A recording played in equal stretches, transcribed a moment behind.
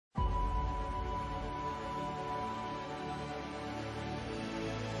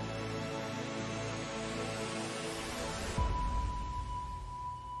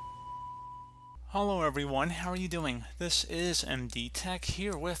Hello everyone, how are you doing? This is MD Tech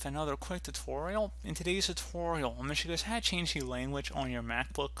here with another quick tutorial. In today's tutorial, I'm going to show you guys how to change the language on your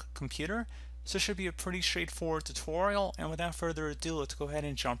MacBook computer. So it should be a pretty straightforward tutorial, and without further ado, let's go ahead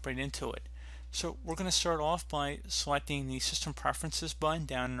and jump right into it. So we're going to start off by selecting the System Preferences button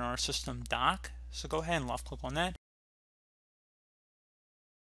down in our System dock. So go ahead and left click on that.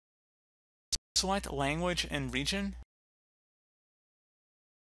 Select Language and Region.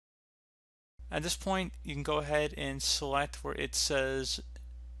 At this point, you can go ahead and select where it says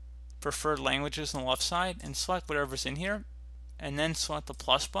preferred languages on the left side and select whatever's in here, and then select the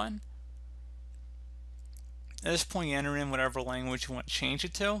plus button. At this point, you enter in whatever language you want to change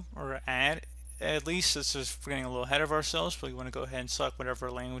it to or add. At least this is getting a little ahead of ourselves, but you want to go ahead and select whatever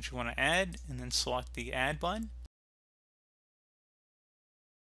language you want to add and then select the add button.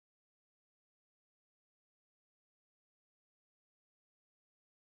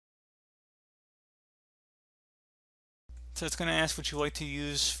 So it's going to ask what you like to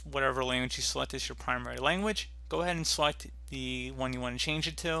use, whatever language you select as your primary language. Go ahead and select the one you want to change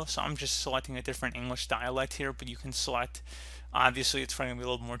it to. So I'm just selecting a different English dialect here, but you can select, obviously it's going to be a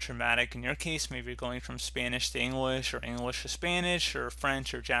little more dramatic in your case. Maybe you're going from Spanish to English or English to Spanish or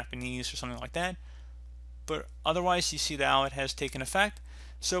French or Japanese or something like that. But otherwise, you see how it has taken effect.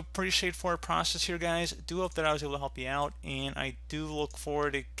 So pretty straightforward process here, guys. I do hope that I was able to help you out, and I do look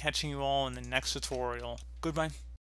forward to catching you all in the next tutorial. Goodbye.